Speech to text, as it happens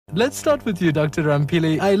Let's start with you, Dr.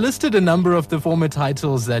 Mamphele. I listed a number of the former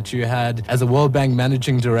titles that you had as a World Bank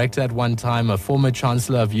Managing Director at one time, a former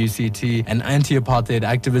Chancellor of UCT, an anti-apartheid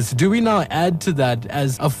activist. Do we now add to that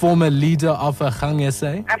as a former leader of Agang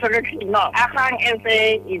SA? Absolutely not. Agang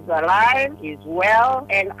SA is alive, is well,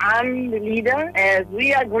 and I'm the leader. As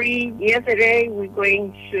we agreed yesterday, we're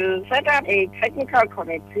going to set up a technical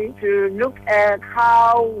committee to look at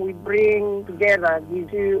how we bring together these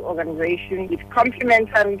two organizations with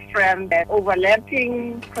complementary strengths and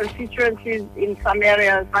overlapping constituencies in some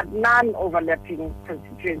areas, but non-overlapping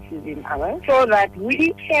constituencies in others, so that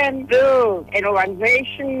we can build an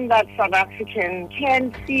organization that South Africans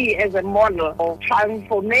can see as a model of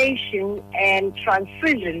transformation and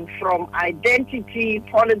transition from identity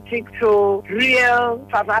politics to real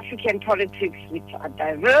South African politics, which are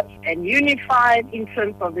diverse and unified in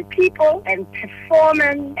terms of the people and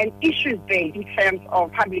performance and issues-based in terms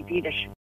of public leadership.